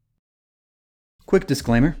Quick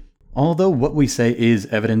disclaimer. Although what we say is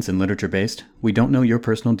evidence and literature-based, we don't know your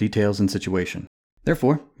personal details and situation.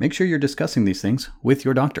 Therefore, make sure you're discussing these things with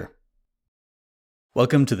your doctor.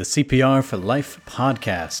 Welcome to the CPR for Life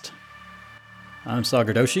podcast. I'm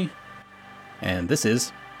Sagar Doshi, and this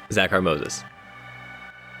is Zachar Moses.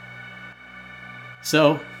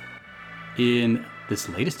 So, in this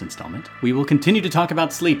latest installment, we will continue to talk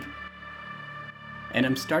about sleep. And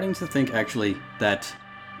I'm starting to think, actually, that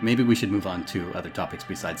maybe we should move on to other topics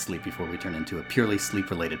besides sleep before we turn into a purely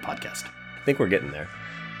sleep-related podcast. I think we're getting there.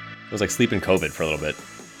 It was like sleep and COVID for a little bit.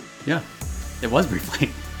 Yeah, it was briefly.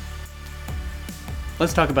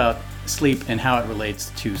 Let's talk about sleep and how it relates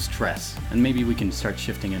to stress. And maybe we can start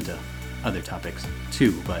shifting into other topics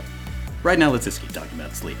too, but right now let's just keep talking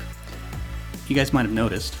about sleep. You guys might have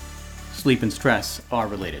noticed, sleep and stress are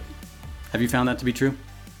related. Have you found that to be true?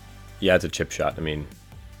 Yeah, it's a chip shot. I mean,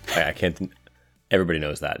 I can't... Everybody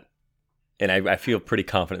knows that. And I feel pretty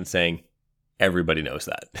confident in saying everybody knows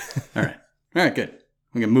that. All right, good.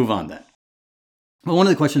 We can move on then. Well, one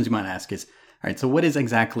of the questions you might ask is, all right, so what is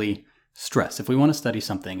exactly stress? If we want to study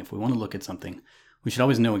something, if we want to look at something, we should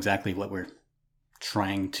always know exactly what we're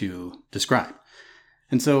trying to describe.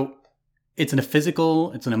 And so it's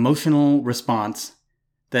an emotional response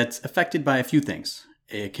that's affected by a few things.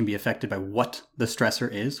 It can be affected by what the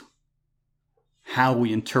stressor is, how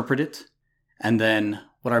we interpret it, and then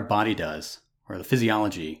what our body does, or the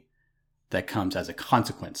physiology that comes as a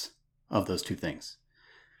consequence of those two things.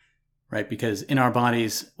 Right? Because in our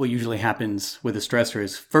bodies, what usually happens with a stressor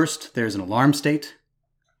is first there's an alarm state,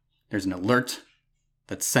 there's an alert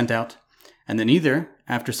that's sent out, and then either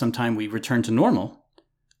after some time we return to normal,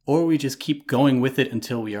 or we just keep going with it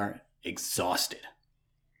until we are exhausted.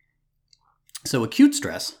 So acute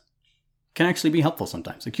stress can actually be helpful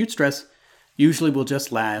sometimes. Acute stress usually will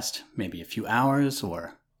just last maybe a few hours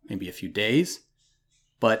or maybe a few days,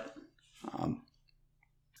 but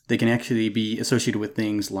they can actually be associated with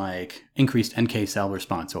things like increased NK cell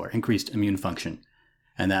response or increased immune function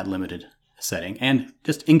in that limited setting, and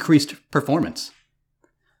just increased performance.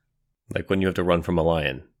 Like when you have to run from a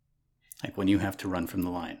lion. Like when you have to run from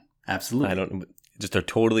the lion. Absolutely. Just a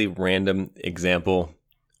totally random example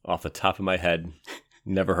off the top of my head.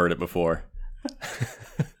 Never heard it before.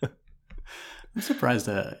 I'm surprised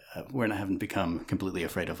we haven't become completely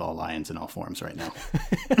afraid of all lions in all forms right now.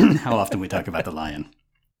 How often we talk about the lion.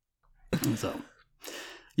 So,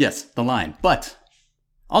 yes, the lion. But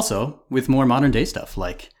also with more modern day stuff,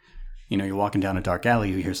 like, you're walking down a dark alley,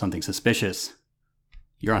 you hear something suspicious,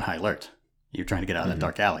 you're on high alert. You're trying to get out of that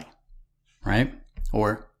dark alley, right?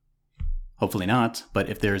 Or hopefully not, but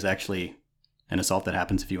if there's actually an assault that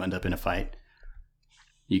happens, if you end up in a fight,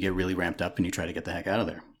 you get really ramped up and you try to get the heck out of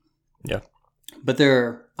there. Yeah. But there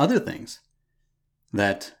are other things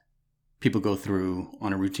that people go through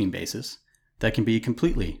on a routine basis that can be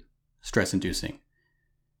completely stress-inducing.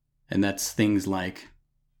 And that's things like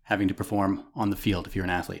having to perform on the field if you're an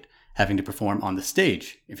athlete, having to perform on the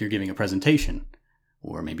stage if you're giving a presentation,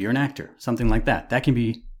 or maybe you're an actor, something like that. That can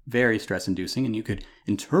be very stress-inducing, and you could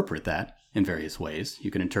interpret that in various ways. You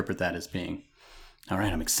could interpret that as being, all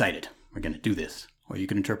right, I'm excited, we're going to do this. Or you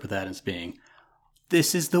could interpret that as being,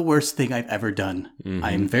 this is the worst thing I've ever done. Mm-hmm.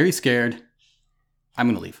 I am very scared. I'm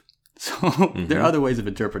going to leave. So there are other ways of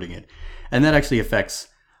interpreting it. And that actually affects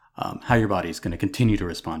how your body is going to continue to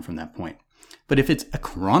respond from that point. But if it's a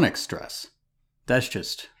chronic stress, that's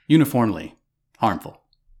just uniformly harmful.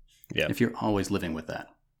 Yeah. If you're always living with that.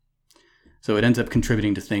 So it ends up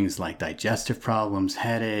contributing to things like digestive problems,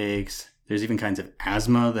 headaches. There's even kinds of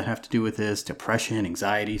asthma that have to do with this, depression,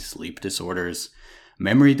 anxiety, sleep disorders,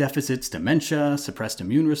 memory deficits, dementia, suppressed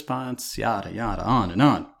immune response, yada, yada, on and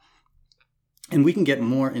on. And we can get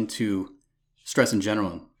more into stress in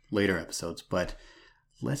general in later episodes, but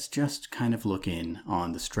let's just kind of look in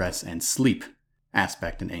on the stress and sleep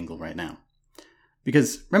aspect and angle right now.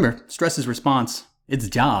 Because remember, stress's response, its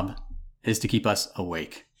job is to keep us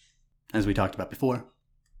awake. As we talked about before,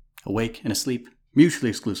 awake and asleep, mutually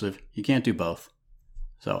exclusive. You can't do both.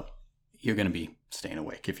 So you're going to be staying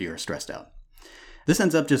awake if you're stressed out. This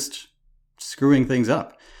ends up just screwing things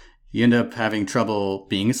up. You end up having trouble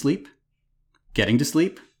being asleep, getting to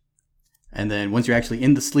sleep, and then once you're actually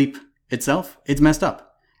in the sleep itself, it's messed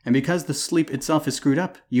up. And because the sleep itself is screwed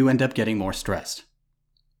up, you end up getting more stressed.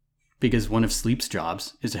 Because one of sleep's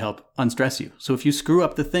jobs is to help unstress you. So if you screw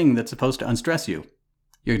up the thing that's supposed to unstress you,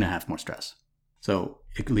 you're going to have more stress. So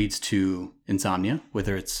it leads to insomnia,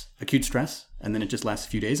 whether it's acute stress, and then it just lasts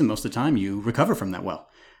a few days, and most of the time you recover from that well.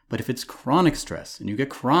 But if it's chronic stress and you get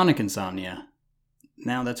chronic insomnia,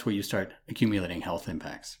 now that's where you start accumulating health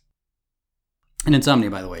impacts. And insomnia,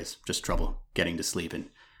 by the way, is just trouble getting to sleep and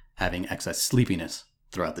having excess sleepiness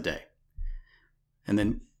throughout the day. And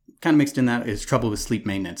then kind of mixed in that is trouble with sleep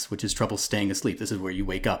maintenance, which is trouble staying asleep. This is where you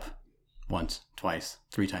wake up once, twice,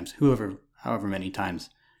 3 times, however many times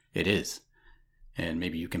it is. And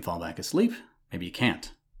maybe you can fall back asleep, maybe you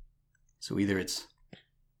can't. So either it's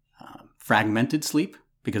fragmented sleep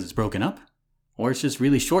because it's broken up, or it's just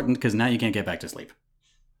really shortened because now you can't get back to sleep.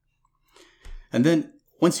 And then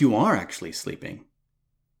once you are actually sleeping,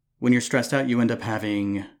 when you're stressed out, you end up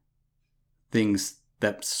having things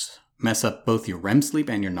that mess up both your REM sleep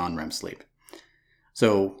and your non-REM sleep.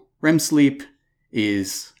 So REM sleep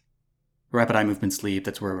is rapid eye movement sleep.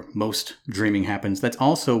 That's where most dreaming happens. That's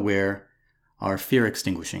also where our fear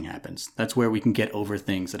extinguishing happens. That's where we can get over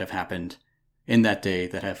things that have happened in that day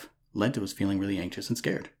that have led to us feeling really anxious and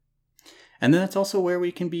scared. And then that's also where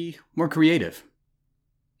we can be more creative.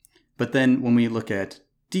 But then when we look at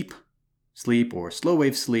deep sleep or slow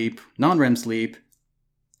wave sleep, non-REM sleep,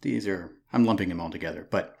 I'm lumping them all together,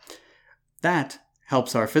 but that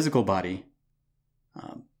helps our physical body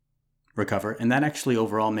recover, and that actually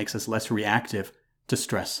overall makes us less reactive to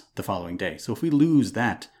stress the following day. So if we lose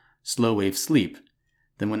that slow wave sleep,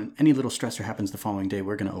 then when any little stressor happens the following day,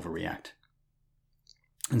 we're going to overreact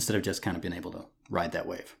instead of just kind of being able to ride that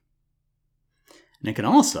wave. And it can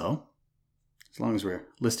also, as long as we're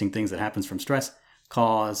listing things that happens from stress,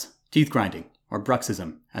 cause teeth grinding, or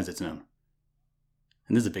bruxism, as it's known.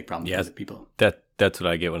 And this is a big problem for people. That's what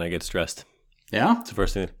I get when I get stressed. Yeah? It's the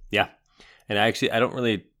first thing. Yeah. And I don't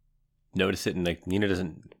really notice it, and like Nina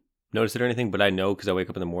doesn't notice it or anything, but I know because I wake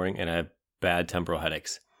up in the morning and I have bad temporal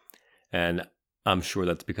headaches. And I'm sure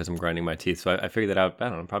that's because I'm grinding my teeth. So I figured that out, I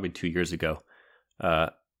don't know, probably 2 years ago,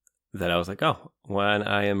 that I was like, oh, when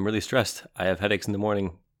I am really stressed, I have headaches in the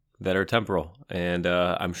morning that are temporal. And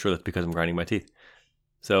I'm sure that's because I'm grinding my teeth.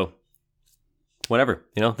 So whatever,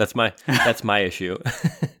 that's my issue.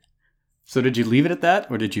 So did you leave it at that,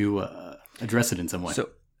 or did you address it in some way?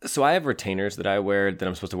 So I have retainers that I wear that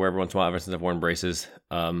I'm supposed to wear every once in a while ever since I've worn braces.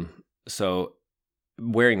 So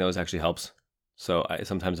wearing those actually helps. So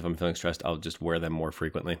sometimes if I'm feeling stressed, I'll just wear them more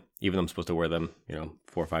frequently, even though I'm supposed to wear them,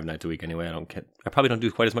 4 or 5 nights a week anyway. I probably don't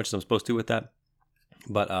do quite as much as I'm supposed to with that.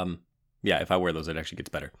 But yeah, if I wear those, it actually gets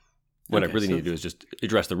better. What I really need to do is just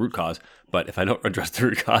address the root cause. But if I don't address the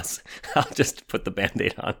root cause, I'll just put the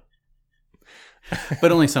Band-Aid on.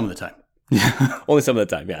 But only some of the time. Only some of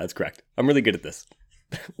the time. Yeah, that's correct. I'm really good at this.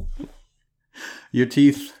 Your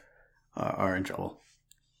teeth are in trouble.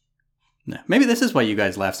 No. Maybe this is why you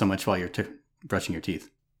guys laugh so much while you're brushing your teeth.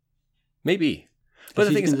 Maybe. But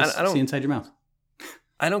the thing is, I don't see inside your mouth.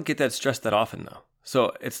 I don't get that stressed that often, though.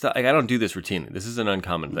 So it's not, like, I don't do this routinely. This is an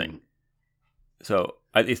uncommon thing. So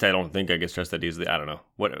at least I don't think I get stressed that easily. I don't know.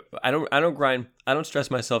 I don't grind. I don't stress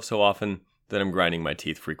myself so often that I'm grinding my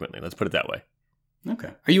teeth frequently. Let's put it that way. Okay.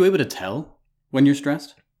 Are you able to tell when you're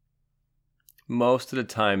stressed? Most of the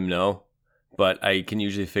time, no. But I can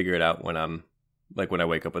usually figure it out when when I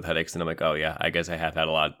wake up with headaches and I'm like, oh yeah, I guess I have had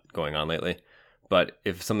a lot going on lately. But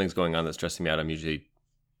if something's going on that's stressing me out, I'm usually,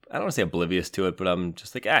 I don't want to say oblivious to it, but I'm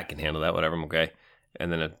just like, I can handle that, whatever, I'm okay.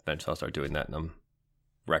 And then eventually I'll start doing that and I'm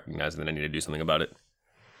recognizing that I need to do something about it.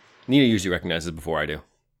 Nina usually recognizes before I do.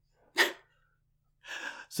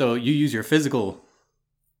 So you use your physical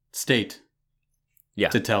state yeah.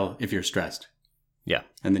 to tell if you're stressed. Yeah.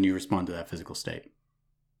 And then you respond to that physical state.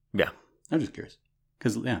 Yeah. I'm just curious.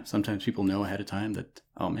 Because, sometimes people know ahead of time that,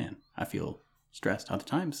 oh man, I feel stressed. Other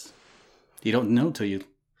times, you don't know till you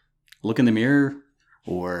look in the mirror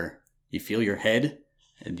or you feel your head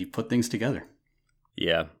and you put things together.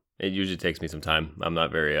 Yeah. It usually takes me some time. I'm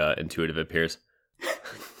not very intuitive, it appears.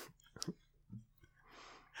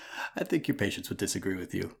 I think your patients would disagree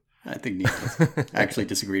with you. I think Nina actually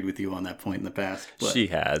disagreed with you on that point in the past. She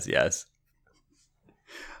has, yes.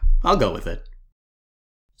 I'll go with it.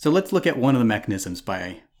 So let's look at one of the mechanisms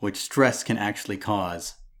by which stress can actually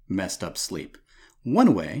cause messed up sleep.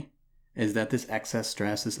 One way is that this excess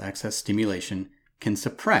stress, this excess stimulation, can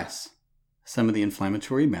suppress some of the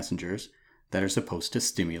inflammatory messengers that are supposed to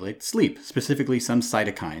stimulate sleep, specifically some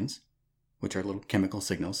cytokines, which are little chemical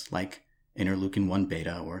signals like interleukin-1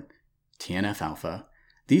 beta or TNF-alpha.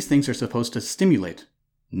 These things are supposed to stimulate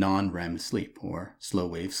non-REM sleep or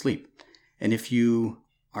slow-wave sleep. And if you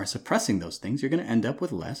are suppressing those things, you're going to end up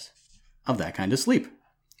with less of that kind of sleep.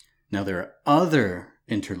 Now, there are other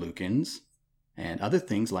interleukins and other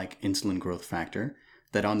things like insulin growth factor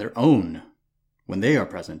that on their own, when they are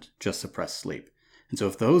present, just suppress sleep. And so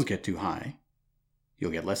if those get too high,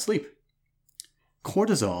 you'll get less sleep.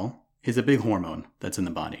 Cortisol is a big hormone that's in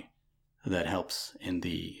the body that helps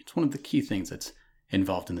it's one of the key things that's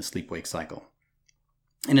involved in the sleep-wake cycle.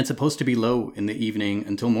 And it's supposed to be low in the evening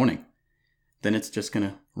until morning. Then it's just going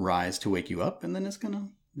to rise to wake you up, and then it's going to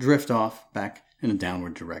drift off back in a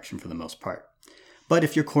downward direction for the most part. But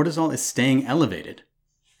if your cortisol is staying elevated,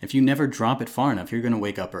 if you never drop it far enough, you're going to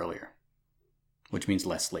wake up earlier, which means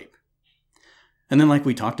less sleep. And then like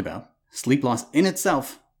we talked about, sleep loss in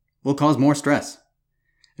itself will cause more stress.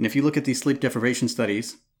 And if you look at these sleep deprivation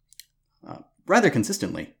studies, rather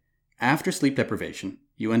consistently, after sleep deprivation,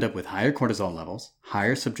 you end up with higher cortisol levels,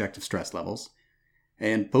 higher subjective stress levels,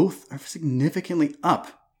 and both are significantly up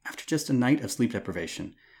after just a night of sleep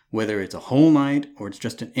deprivation, whether it's a whole night or it's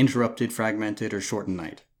just an interrupted, fragmented, or shortened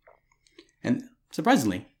night. And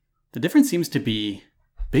surprisingly, the difference seems to be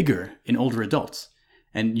bigger in older adults.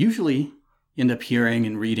 And usually you end up hearing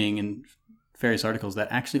and reading in various articles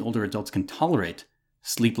that actually older adults can tolerate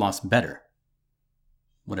sleep loss better,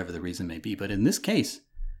 whatever the reason may be. But in this case,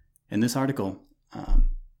 in this article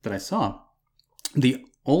that I saw, the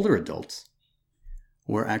older adults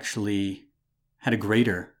were actually had a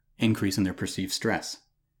greater increase in their perceived stress.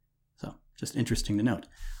 So just interesting to note.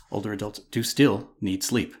 Older adults do still need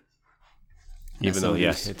sleep. Even though,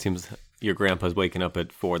 it seems your grandpa's waking up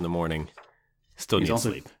at 4 a.m, still needs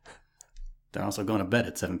sleep. They're also going to bed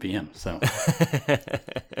at 7 p.m. So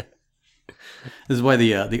this is why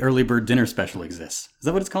the early bird dinner special exists. Is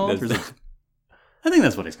that what it's called? I think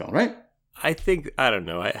that's what it's called, right? I don't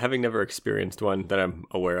know. Having never experienced one that I'm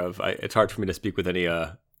aware of, it's hard for me to speak with any...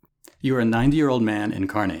 You are a 90-year-old man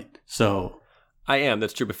incarnate, so... I am,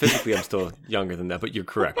 that's true, but physically I'm still younger than that. But you're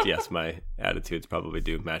correct, yes, my attitudes probably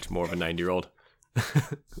do match more of a 90-year-old.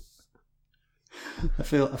 I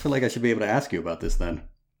feel like I should be able to ask you about this then.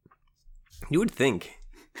 You would think.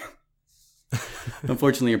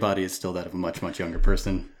 Unfortunately, your body is still that of a much, much younger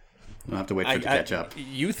person. I'll have to wait for it to catch up.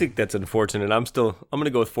 You think that's unfortunate. I'm going to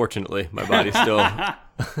go with fortunately. My body's still...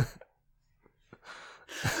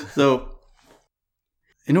 So,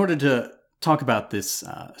 in order to talk about this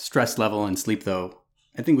stress level and sleep, though,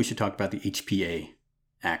 I think we should talk about the HPA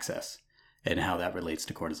axis and how that relates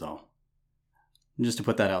to cortisol. And just to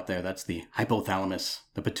put that out there, that's the hypothalamus,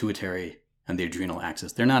 the pituitary, and the adrenal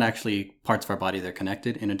axis. They're not actually parts of our body. They're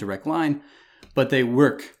connected in a direct line, but they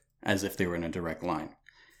work as if they were in a direct line.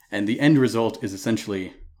 And the end result is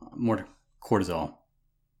essentially more cortisol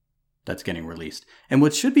that's getting released. And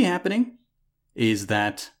what should be happening is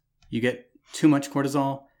that you get too much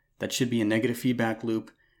cortisol. That should be a negative feedback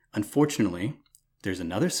loop. Unfortunately, there's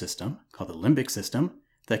another system called the limbic system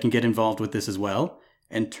that can get involved with this as well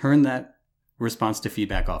and turn that response to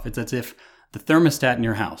feedback off. It's as if the thermostat in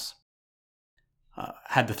your house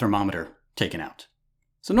had the thermometer taken out.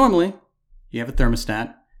 So normally, you have a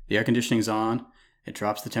thermostat, the air conditioning's on, it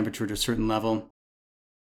drops the temperature to a certain level,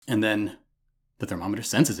 and then the thermometer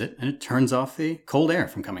senses it, and it turns off the cold air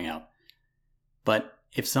from coming out. But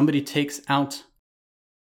if somebody takes out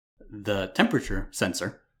the temperature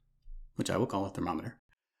sensor, which I will call a thermometer,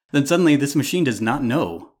 then suddenly this machine does not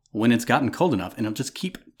know when it's gotten cold enough, and it'll just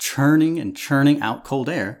keep churning and churning out cold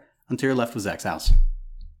air until you're left with Zach's house.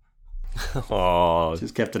 Oh,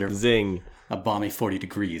 just kept it zing. A balmy 40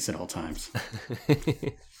 degrees at all times.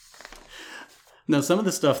 Now, some of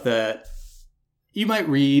the stuff that you might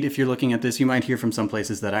read, if you're looking at this, you might hear from some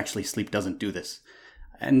places that actually sleep doesn't do this.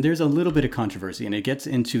 And there's a little bit of controversy, and it gets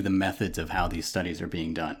into the methods of how these studies are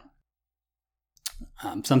being done.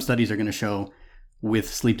 Some studies are going to show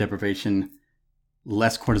with sleep deprivation,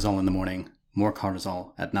 less cortisol in the morning, more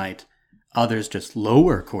cortisol at night. Others just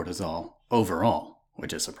lower cortisol overall,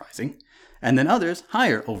 which is surprising. And then others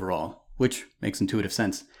higher overall, which makes intuitive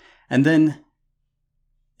sense. And then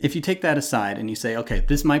if you take that aside and you say, okay,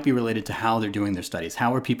 this might be related to how they're doing their studies.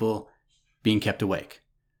 How are people being kept awake?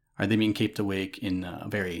 Are they being kept awake in a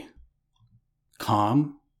very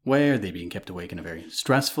calm way? Are they being kept awake in a very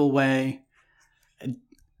stressful way?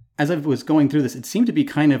 As I was going through this, it seemed to be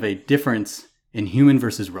kind of a difference in human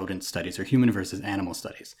versus rodent studies or human versus animal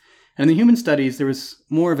studies. And in the human studies, there was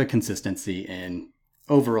more of a consistency in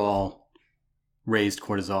overall raised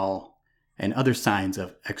cortisol and other signs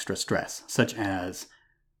of extra stress, such as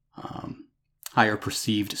higher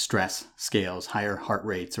perceived stress scales, higher heart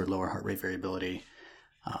rates or lower heart rate variability,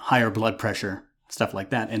 higher blood pressure, stuff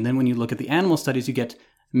like that. And then when you look at the animal studies, you get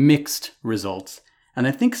mixed results. And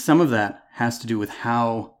I think some of that has to do with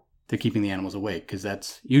how they're keeping the animals awake, because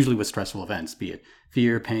that's usually with stressful events, be it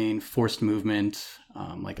fear, pain, forced movement,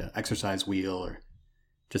 like an exercise wheel, or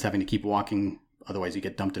just having to keep walking, otherwise you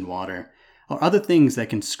get dumped in water, or other things that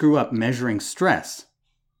can screw up measuring stress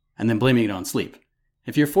and then blaming it on sleep.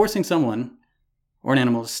 If you're forcing someone or an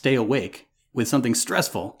animal to stay awake with something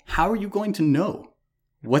stressful, how are you going to know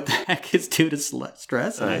what the heck is due to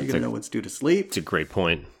stress? And how are you going to know what's due to sleep? It's a great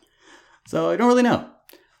point. So I don't really know.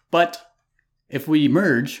 But if we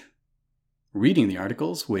merge reading the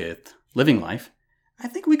articles with living life, I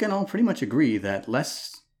think we can all pretty much agree that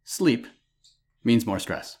less sleep means more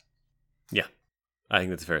stress. Yeah, I think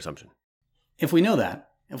that's a fair assumption. If we know that,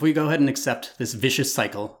 if we go ahead and accept this vicious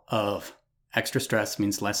cycle of extra stress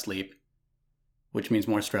means less sleep, which means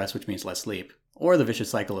more stress, which means less sleep, or the vicious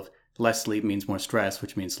cycle of less sleep means more stress,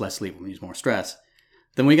 which means less sleep means more stress,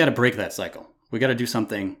 then we got to break that cycle. We got to do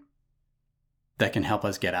something that can help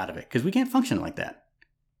us get out of it, because we can't function like that.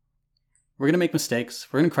 We're going to make mistakes.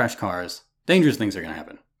 We're going to crash cars. Dangerous things are going to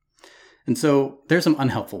happen. And so there's some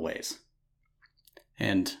unhelpful ways.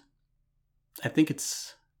 And I think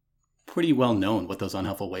it's pretty well known what those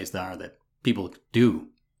unhelpful ways are that people do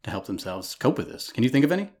to help themselves cope with this. Can you think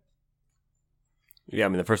of any? Yeah, I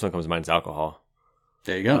mean, the first one that comes to mind is alcohol.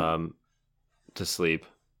 There you go. To sleep.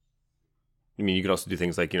 I mean, you could also do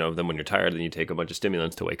things like, then when you're tired, then you take a bunch of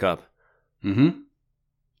stimulants to wake up.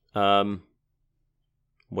 Mm-hmm.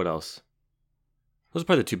 What else? Those are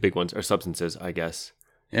probably the two big ones, or substances, I guess.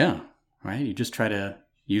 Yeah, right? You just try to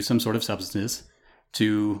use some sort of substances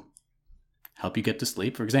to help you get to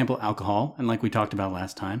sleep. For example, alcohol. And like we talked about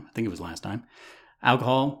last time, I think it was last time,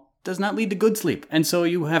 alcohol does not lead to good sleep. And so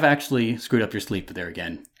you have actually screwed up your sleep there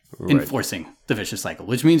again, enforcing the vicious cycle,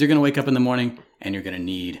 which means you're going to wake up in the morning and you're going to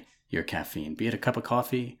need your caffeine, be it a cup of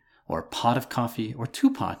coffee or a pot of coffee or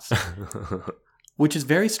 2 pots, which is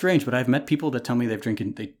very strange. But I've met people that tell me they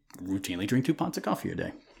routinely drink 2 pots of coffee a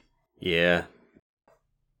day. Yeah.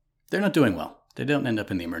 They're not doing well. They don't end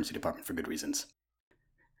up in the emergency department for good reasons.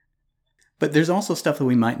 But there's also stuff that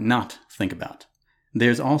we might not think about.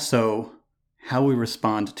 There's also how we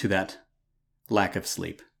respond to that lack of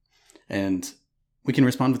sleep. And we can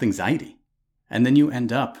respond with anxiety. And then you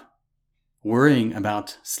end up worrying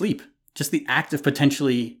about sleep. Just the act of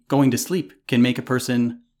potentially going to sleep can make a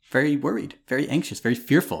person very worried, very anxious, very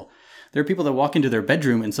fearful. There are people that walk into their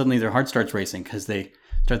bedroom and suddenly their heart starts racing because they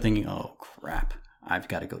start thinking, oh crap, I've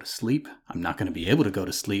got to go to sleep. I'm not going to be able to go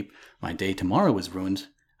to sleep. My day tomorrow is ruined.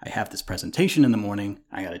 I have this presentation in the morning.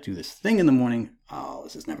 I got to do this thing in the morning. Oh,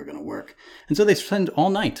 this is never going to work. And so they spend all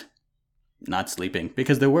night not sleeping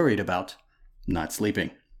because they're worried about not sleeping.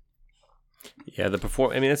 Yeah, that's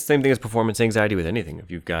the same thing as performance anxiety with anything. If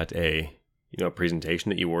you've got a presentation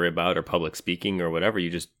that you worry about or public speaking or whatever, you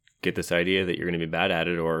just get this idea that you're going to be bad at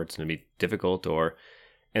it or it's going to be difficult and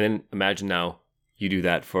then imagine now you do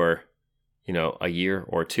that for, a year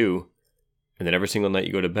or 2, and then every single night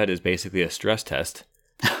you go to bed is basically a stress test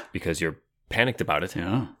because you're panicked about it.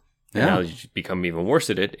 Yeah. And now you become even worse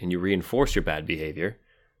at it and you reinforce your bad behavior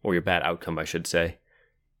or your bad outcome, I should say.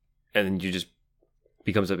 And then you just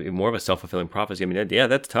becomes more of a self-fulfilling prophecy. I mean, yeah,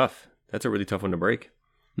 that's tough. That's a really tough one to break.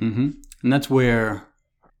 Mm-hmm. And that's where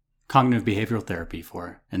cognitive behavioral therapy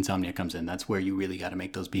for insomnia comes in. That's where you really got to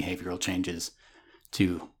make those behavioral changes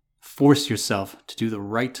to force yourself to do the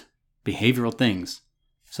right behavioral things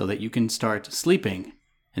so that you can start sleeping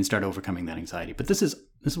and start overcoming that anxiety. But this is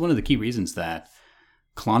one of the key reasons that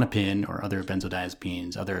Klonopin or other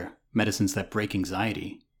benzodiazepines, other medicines that break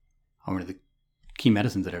anxiety, are one of the key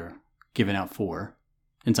medicines that are given out for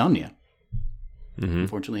insomnia. Mm-hmm.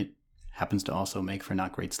 Unfortunately, it happens to also make for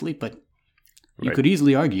not great sleep, but you could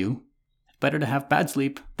easily argue it's better to have bad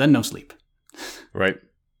sleep than no sleep. Right.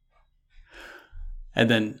 And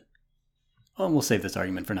then, we'll save this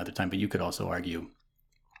argument for another time, but you could also argue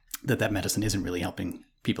that medicine isn't really helping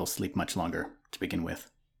people sleep much longer to begin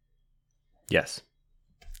with. Yes.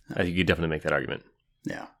 I think you definitely make that argument.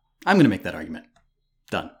 Yeah. I'm going to make that argument.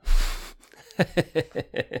 Done.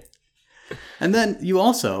 And then you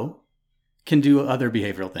also can do other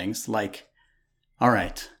behavioral things like, all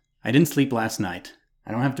right, I didn't sleep last night.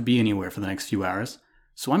 I don't have to be anywhere for the next few hours.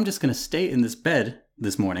 So I'm just going to stay in this bed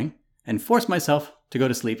this morning and force myself to go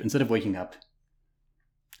to sleep instead of waking up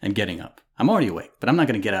and getting up. I'm already awake, but I'm not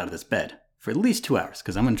going to get out of this bed for at least 2 hours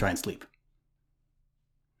because I'm going to try and sleep.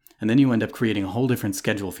 And then you end up creating a whole different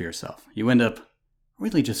schedule for yourself. You end up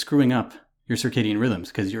really just screwing up your circadian rhythms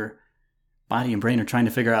because your body and brain are trying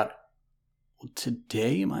to figure out, well,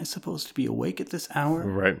 today am I supposed to be awake at this hour?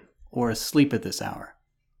 Right. Or asleep at this hour?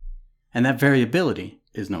 And that variability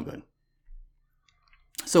is no good.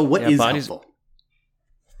 So what is helpful?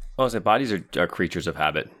 I was say bodies are creatures of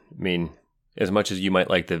habit. I mean, as much as you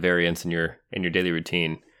might like the variance in your daily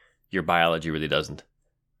routine, your biology really doesn't.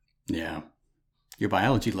 Yeah. Your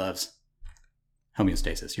biology loves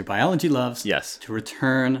homeostasis. Your biology loves to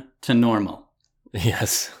return to normal.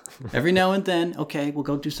 Yes. Every now and then, okay, we'll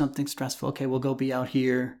go do something stressful. Okay, we'll go be out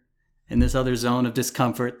here in this other zone of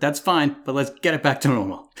discomfort. That's fine, but let's get it back to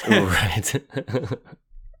normal. Right.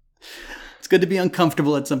 It's good to be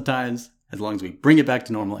uncomfortable at some times, as long as we bring it back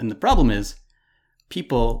to normal. And the problem is,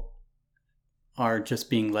 people are just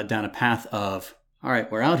being led down a path of, all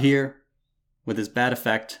right, we're out here with this bad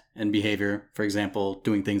effect and behavior, for example,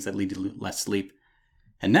 doing things that lead to less sleep.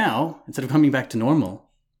 And now, instead of coming back to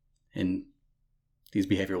normal in these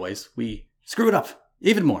behavioral ways, we screw it up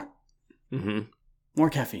even more. Mm-hmm. More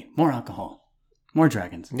caffeine, more alcohol, more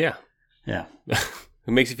dragons. Yeah. Yeah. It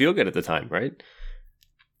makes you feel good at the time, right?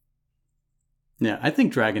 Yeah, I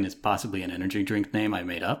think Dragon is possibly an energy drink name I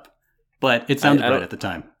made up, but it sounded right at the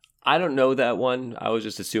time. I don't know that one. I was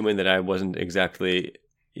just assuming that I wasn't exactly,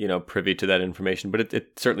 privy to that information, but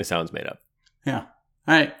it certainly sounds made up. Yeah.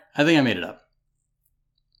 All right. I think I made it up.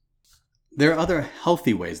 There are other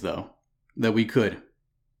healthy ways, though, that we could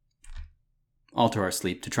alter our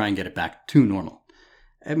sleep to try and get it back to normal.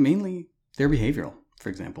 And mainly, they're behavioral, for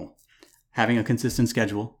example. Having a consistent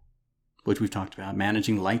schedule, which we've talked about.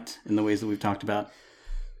 Managing light in the ways that we've talked about.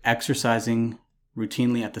 Exercising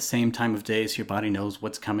routinely at the same time of day so your body knows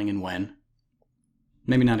what's coming and when.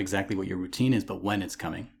 Maybe not exactly what your routine is, but when it's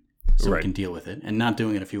coming. So we can deal with it. And not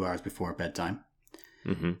doing it a few hours before bedtime.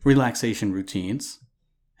 Mm-hmm. Relaxation routines.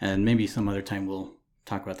 And maybe some other time we'll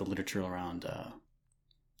talk about the literature around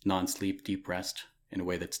non-sleep, deep rest in a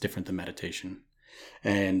way that's different than meditation.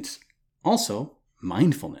 And also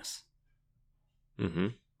mindfulness. Mm-hmm.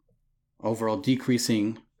 Overall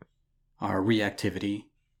decreasing our reactivity,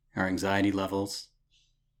 our anxiety levels,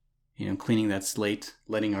 cleaning that slate,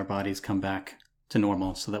 letting our bodies come back to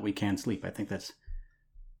normal so that we can sleep. I think that's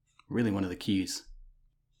really one of the keys.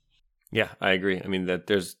 Yeah, I agree. I mean, that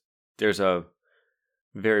there's a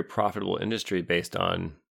very profitable industry based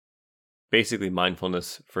on basically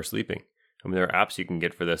mindfulness for sleeping. I mean, there are apps you can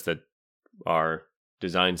get for this that are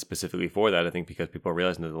designed specifically for that, I think, because people are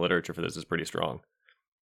realizing that the literature for this is pretty strong.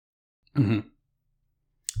 Mm-hmm.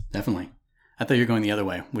 Definitely. I thought you were going the other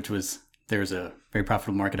way, which was there's a very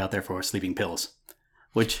profitable market out there for sleeping pills.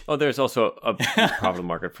 There's also a profitable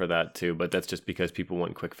market for that too, but that's just because people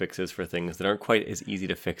want quick fixes for things that aren't quite as easy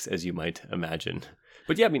to fix as you might imagine.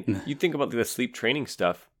 But yeah, I mean, you think about the sleep training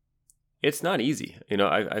stuff, it's not easy.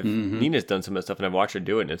 I've Nina's done some of that stuff and I've watched her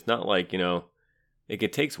do it, and it's not like,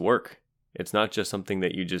 it takes work. It's not just something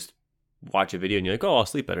that you just watch a video and you're like, oh, I'll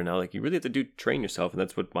sleep better now. Like, you really have to train yourself, and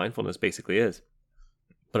that's what mindfulness basically is.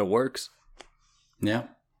 But it works. Yeah.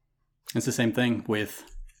 It's the same thing with,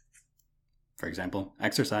 for example,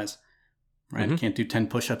 exercise, right? Mm-hmm. Can't do 10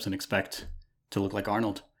 push-ups and expect to look like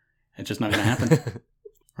Arnold. It's just not going to happen,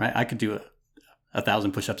 right? I could do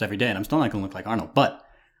 1,000 push-ups every day and I'm still not going to look like Arnold, but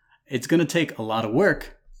it's going to take a lot of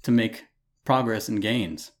work to make progress and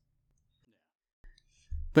gains.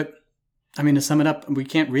 But, I mean, to sum it up, we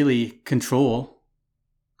can't really control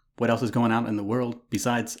what else is going on in the world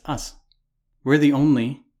besides us. We're the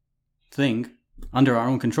only thing under our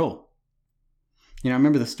own control. I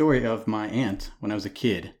remember the story of my aunt when I was a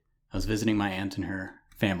kid. I was visiting my aunt and her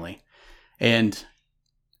family. And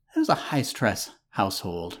it was a high-stress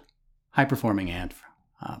household, high-performing aunt,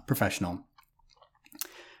 professional.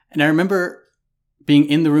 And I remember being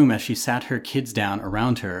in the room as she sat her kids down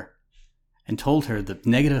around her and told her the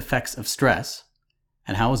negative effects of stress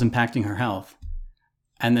and how it was impacting her health,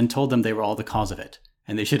 and then told them they were all the cause of it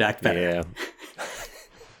and they should act better. Yeah.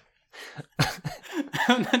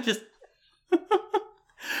 I'm not just...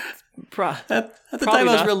 At the time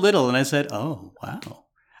I was real little, and I said, oh, wow.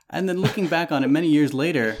 And then looking back on it many years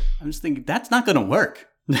later, I'm just thinking, that's not going to work.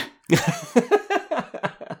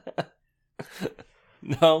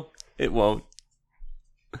 No, it won't.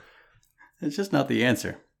 It's just not the answer.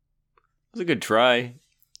 It was a good try.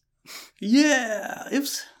 Yeah,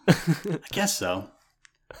 I guess so.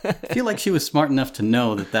 I feel like she was smart enough to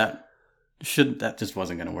know that just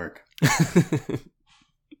wasn't going to work.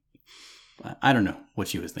 I don't know what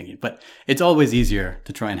she was thinking, but it's always easier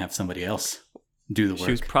to try and have somebody else do the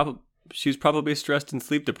work. She was probably stressed and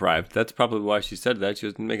sleep deprived. That's probably why she said that.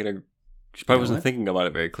 She probably wasn't thinking about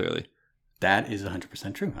it very clearly. That is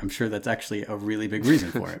 100% true. I'm sure that's actually a really big reason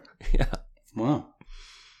for it. Yeah. Wow.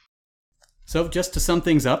 So just to sum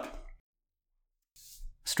things up,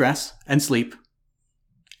 stress and sleep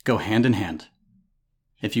go hand in hand.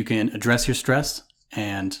 If you can address your stress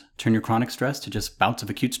and turn your chronic stress to just bouts of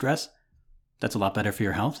acute stress, that's a lot better for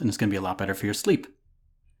your health, and it's going to be a lot better for your sleep.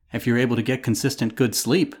 If you're able to get consistent, good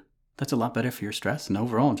sleep, that's a lot better for your stress and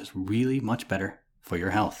overall just really much better for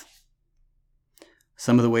your health.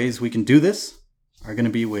 Some of the ways we can do this are going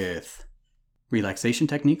to be with relaxation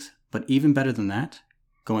techniques, but even better than that,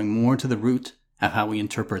 going more to the root of how we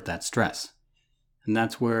interpret that stress And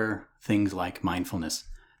that's where things like mindfulness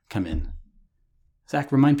come in.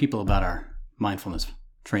 Zach, remind people about our mindfulness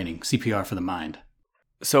training, CPR for the Mind.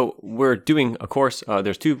 So we're doing a course.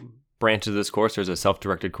 There's two branches of this course. There's a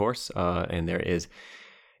self-directed course, and there is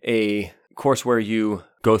a course where you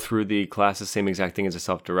go through the class, the same exact thing as a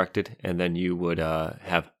self-directed, and then you would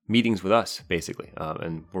have meetings with us, basically.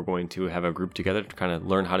 And we're going to have a group together to kind of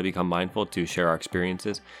learn how to become mindful, to share our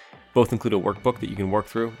experiences. Both include a workbook that you can work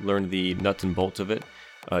through, learn the nuts and bolts of it.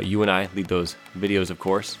 You and I lead those videos, of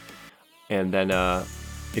course. And then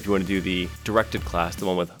if you want to do the directed class, the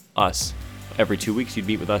one with us, every 2 weeks you'd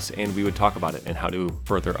meet with us and we would talk about it and how to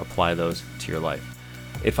further apply those to your life.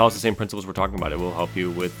 It follows the same principles we're talking about. It will help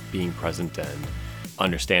you with being present and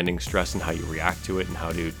understanding stress and how you react to it and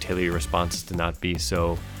how to tailor your responses to not be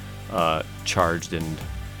so charged and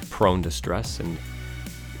prone to stress. And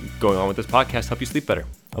going on with this podcast, help you sleep better,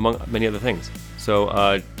 among many other things.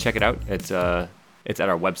 So check it out. It's at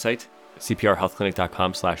our website,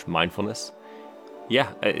 cprhealthclinic.com/mindfulness.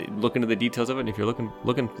 Yeah, look into the details of it. And if you're looking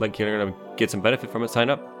like you're going to get some benefit from it, sign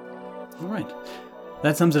up. All right.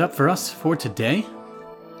 That sums it up for us for today.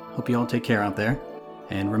 Hope you all take care out there.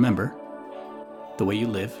 And remember, the way you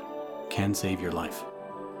live can save your life.